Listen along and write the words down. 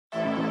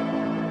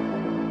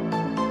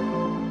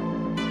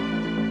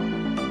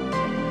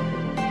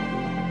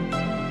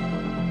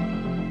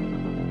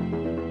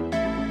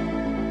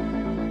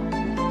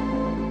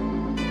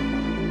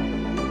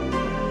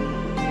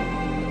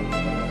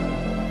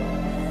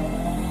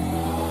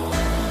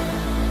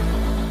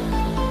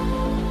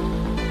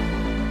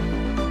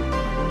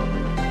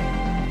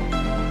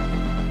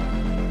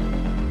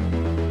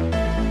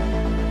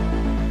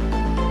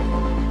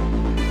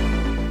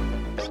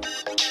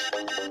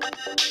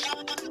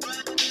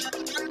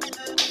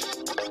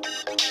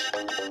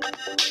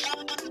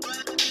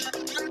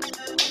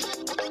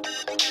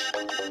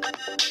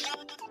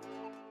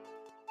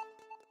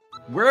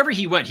wherever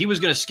he went, he was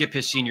going to skip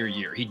his senior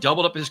year. He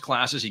doubled up his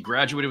classes. He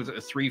graduated with a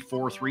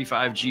 3.4,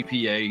 3.5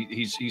 GPA.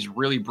 He's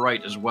really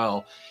bright as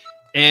well.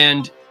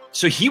 And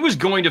so he was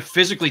going to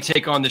physically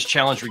take on this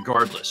challenge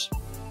regardless.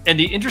 And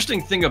the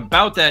interesting thing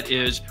about that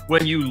is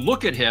when you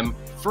look at him,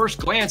 first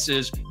glance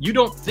is you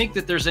don't think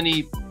that there's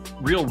any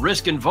real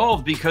risk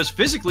involved because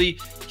physically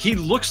he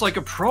looks like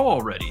a pro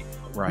already.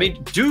 Right. I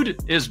mean, dude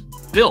is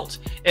built.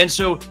 And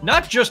so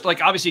not just like,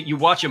 obviously you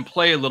watch him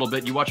play a little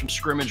bit, you watch him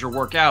scrimmage or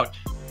work out,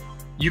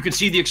 you can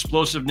see the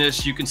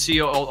explosiveness, you can see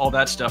all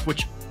that stuff,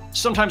 which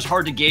sometimes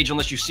hard to gauge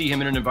unless you see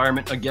him in an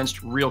environment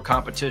against real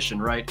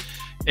competition, right?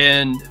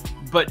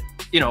 But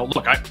you know,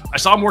 look, I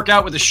saw him work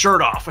out with his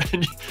shirt off,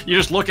 and you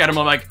just look at him,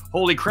 I'm like,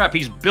 holy crap,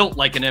 he's built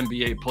like an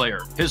NBA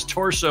player. His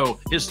torso,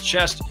 his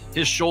chest,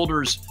 his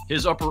shoulders,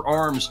 his upper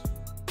arms,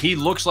 he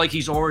looks like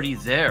he's already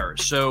there.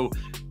 So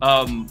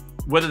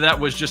whether that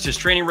was just his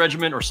training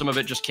regimen or some of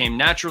it just came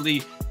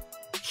naturally,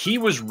 he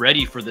was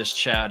ready for this,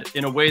 Chad,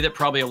 in a way that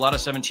probably a lot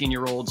of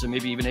 17-year-olds and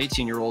maybe even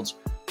 18-year-olds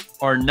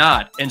are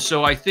not. And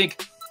so I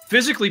think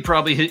physically,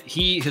 probably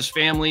his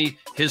family,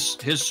 his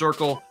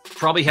circle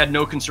probably had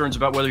no concerns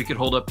about whether he could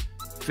hold up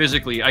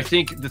physically. I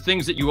think the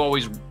things that you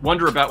always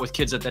wonder about with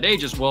kids at that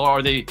age is, well,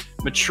 are they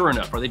mature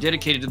enough? Are they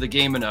dedicated to the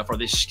game enough? Are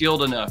they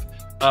skilled enough?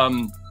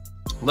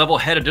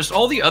 Level-headed, just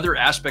all the other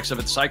aspects of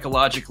it,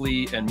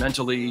 psychologically and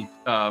mentally,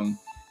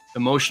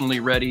 emotionally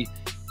ready.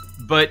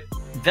 But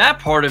that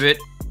part of it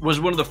was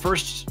one of the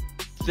first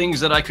things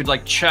that I could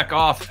like check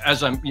off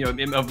as I'm, you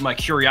know, of my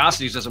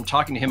curiosities as I'm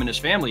talking to him and his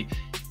family.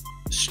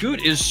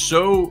 Scoot is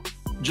so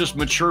just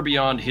mature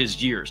beyond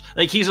his years.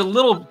 Like, he's a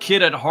little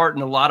kid at heart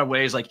in a lot of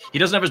ways. Like, he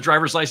doesn't have his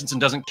driver's license and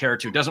doesn't care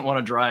to, doesn't want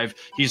to drive.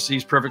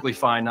 He's perfectly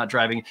fine not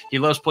driving. He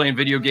loves playing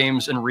video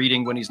games and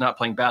reading when he's not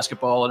playing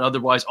basketball, and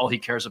otherwise all he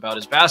cares about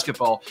is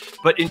basketball.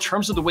 But in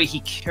terms of the way he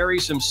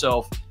carries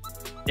himself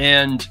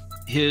and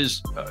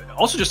his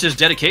also just his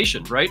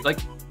dedication, right? Like,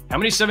 how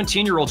many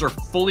 17-year-olds are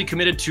fully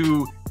committed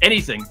to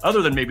anything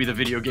other than maybe the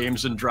video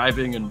games and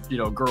driving and, you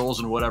know, girls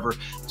and whatever?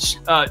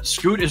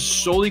 Scoot is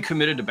solely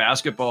committed to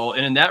basketball.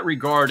 And in that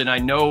regard, and I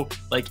know,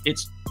 like,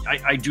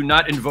 I do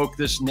not invoke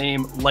this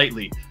name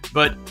lightly,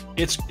 but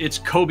it's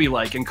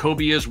Kobe-like, and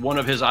Kobe is one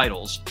of his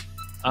idols.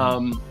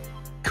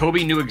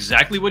 Kobe knew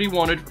exactly what he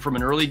wanted from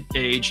an early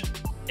age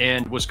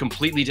and was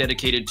completely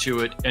dedicated to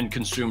it and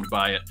consumed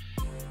by it.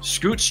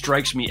 Scoot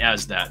strikes me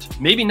as that.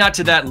 Maybe not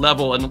to that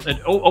level,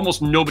 and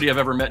almost nobody I've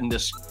ever met in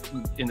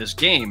this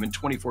game in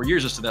 24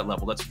 years is to that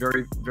level. That's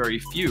very, very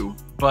few.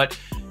 But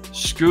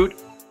Scoot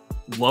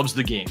loves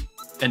the game,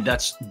 and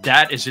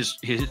that is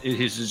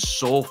his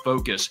sole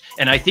focus.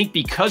 And I think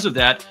because of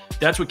that,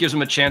 that's what gives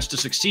him a chance to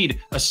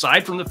succeed.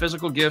 Aside from the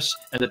physical gifts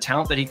and the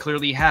talent that he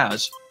clearly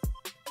has,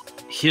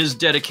 his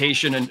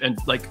dedication and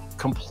like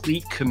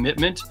complete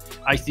commitment,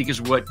 I think,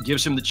 is what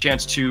gives him the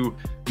chance to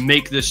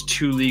make this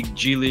 2-league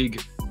G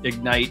League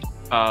Ignite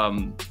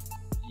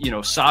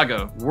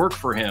saga work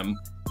for him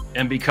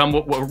and become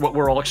what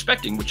we're all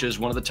expecting, which is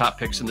one of the top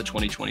picks in the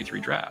 2023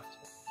 draft.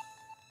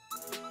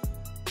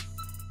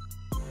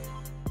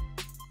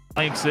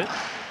 Likes it.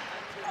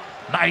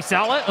 Nice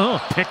outlet.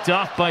 Oh, picked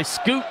off by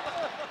Scoot.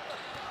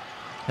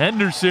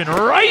 Henderson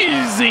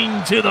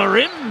rising to the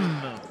rim.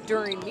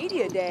 During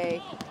media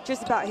day,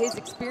 just about his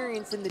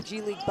experience in the G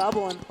League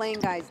bubble and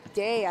playing guys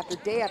day after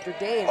day after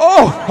day.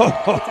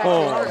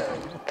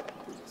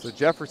 So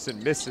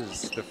Jefferson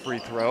misses the free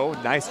throw.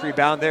 Nice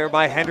rebound there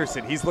by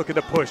Henderson. He's looking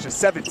to push. A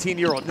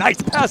 17-year-old.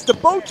 Nice pass to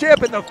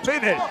Beauchamp in the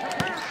finish.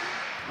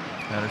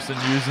 Henderson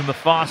using the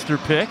Foster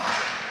pick.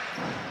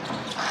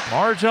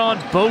 Marjon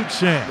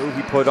Beauchamp. The move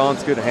he put on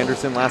Scoot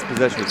Henderson last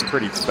possession was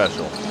pretty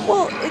special.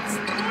 Well,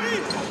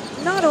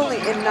 it's not only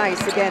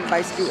nice again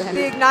by Scoot Henderson.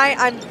 The Ignite,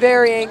 I'm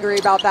very angry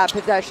about that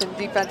possession,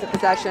 defensive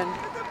possession.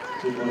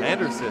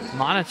 Anderson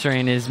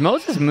monitoring is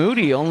Moses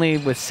Moody, only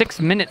with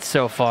 6 minutes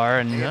so far,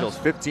 and handles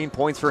 15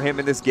 points for him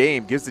in this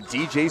game. Gives to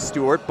DJ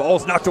Stewart.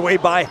 Ball's knocked away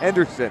by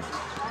Henderson.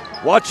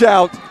 Watch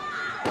out.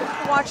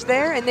 Watch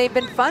there, and they've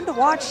been fun to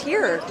watch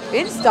here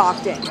in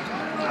Stockton.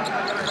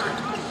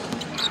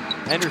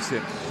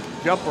 Henderson,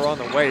 jumper on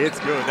the way. It's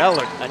good. That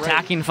looked great.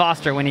 Attacking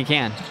Foster when he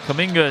can.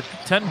 Kuminga,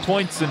 10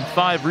 points and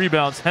 5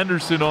 rebounds.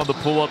 Henderson on the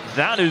pull-up.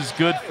 That is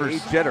good for...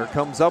 Jeter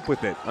comes up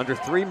with it. Under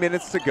 3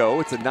 minutes to go.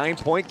 It's a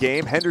 9-point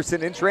game.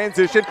 Henderson in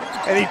transition,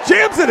 and he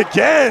jams it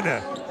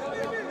again.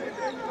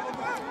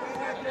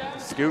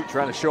 Scoot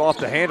trying to show off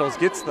the handles.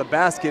 Gets the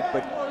basket,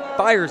 but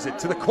fires it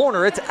to the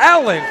corner. It's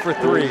Allen for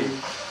 3.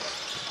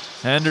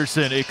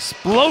 Henderson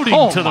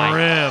exploding to the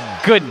rim.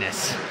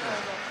 Goodness.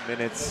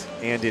 Minutes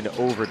and in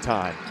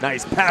overtime.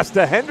 Nice pass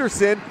to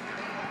Henderson.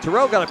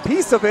 Terrell got a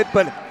piece of it,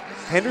 but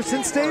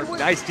Henderson stayed with it.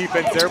 Nice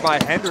defense there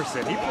by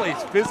Henderson. He plays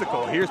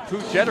physical. Here's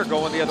Jeter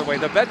going the other way.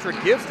 The veteran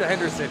gives to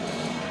Henderson.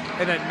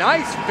 And a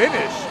nice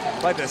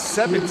finish by the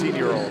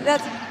 17-year-old.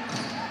 That's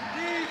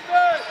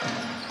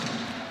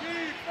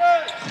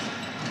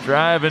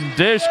drive and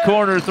dish,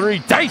 corner 3.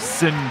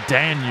 Dyson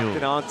Daniel.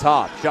 And on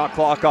top, shot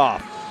clock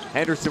off.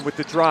 Henderson with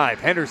the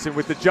drive. Henderson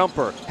with the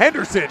jumper.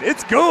 Henderson,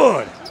 it's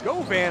good.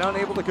 Govan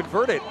unable to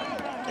convert it.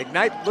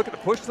 Ignite looking to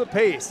push the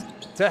pace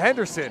to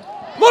Henderson.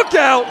 Look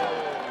out!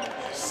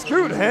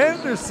 Scoot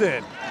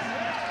Henderson.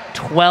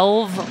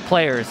 12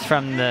 players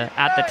from the,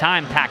 at the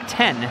time,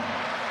 Pac-10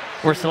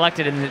 were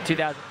selected in the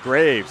 2000.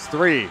 Graves,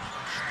 3.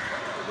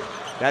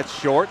 That's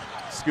short.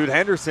 Scoot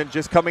Henderson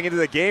just coming into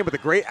the game with a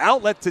great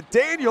outlet to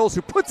Daniels,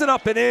 who puts it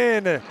up and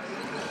in.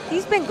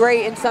 He's been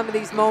great in some of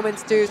these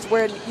moments, Deuce,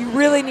 where you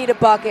really need a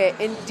bucket,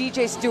 and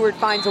DJ Stewart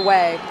finds a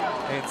way.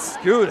 And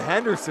Scoot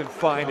Henderson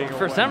finding a way.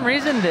 For some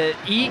reason, the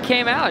E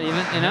came out,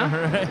 even, you know?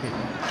 Right.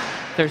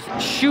 There's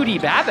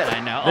Shooty Babbitt, I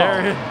know.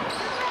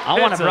 I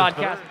want to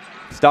broadcast.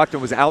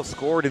 Stockton was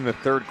outscored in the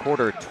third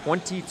quarter,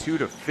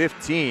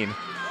 22-15.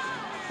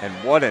 And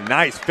what a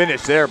nice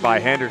finish there by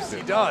Henderson.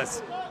 He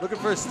does. Looking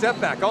for a step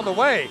back on the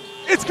way.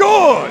 It's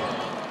good!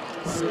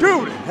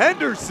 Scoot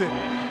Henderson.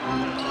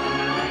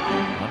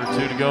 Under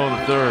 2 to go in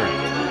the third.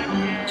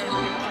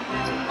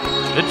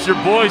 It's your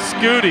boy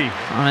Scooty.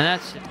 I mean,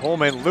 that's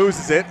Holman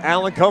loses it.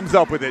 Allen comes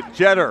up with it.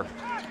 Jeter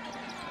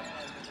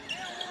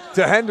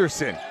to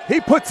Henderson.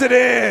 He puts it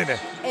in.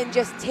 And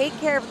just take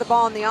care of the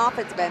ball in the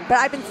offensive end. But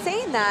I've been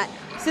saying that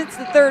since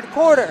the third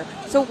quarter.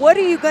 So what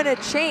are you going to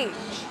change?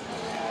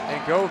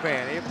 And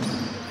Govan.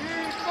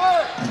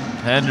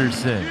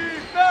 Henderson.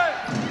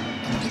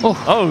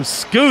 Oh,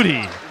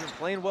 Scooty. He's been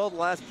playing well the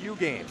last few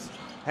games.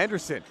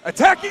 Henderson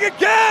attacking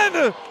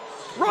again.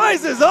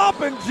 Rises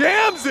up and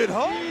jams it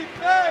home.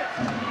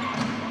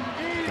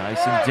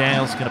 Dyson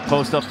Daniels gonna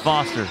post up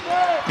Foster.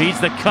 Feeds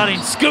the cutting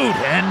Scoot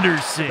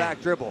Henderson.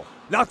 Back dribble.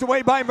 Knocked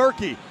away by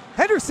Murky.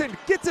 Henderson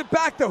gets it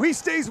back though. He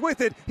stays with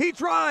it. He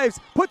drives,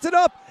 puts it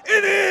up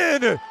and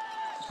in.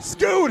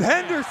 Scoot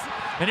Henderson.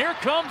 And here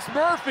comes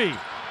Murphy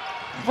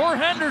for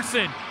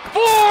Henderson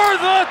for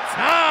the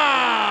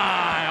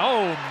tie.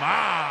 Oh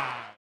my.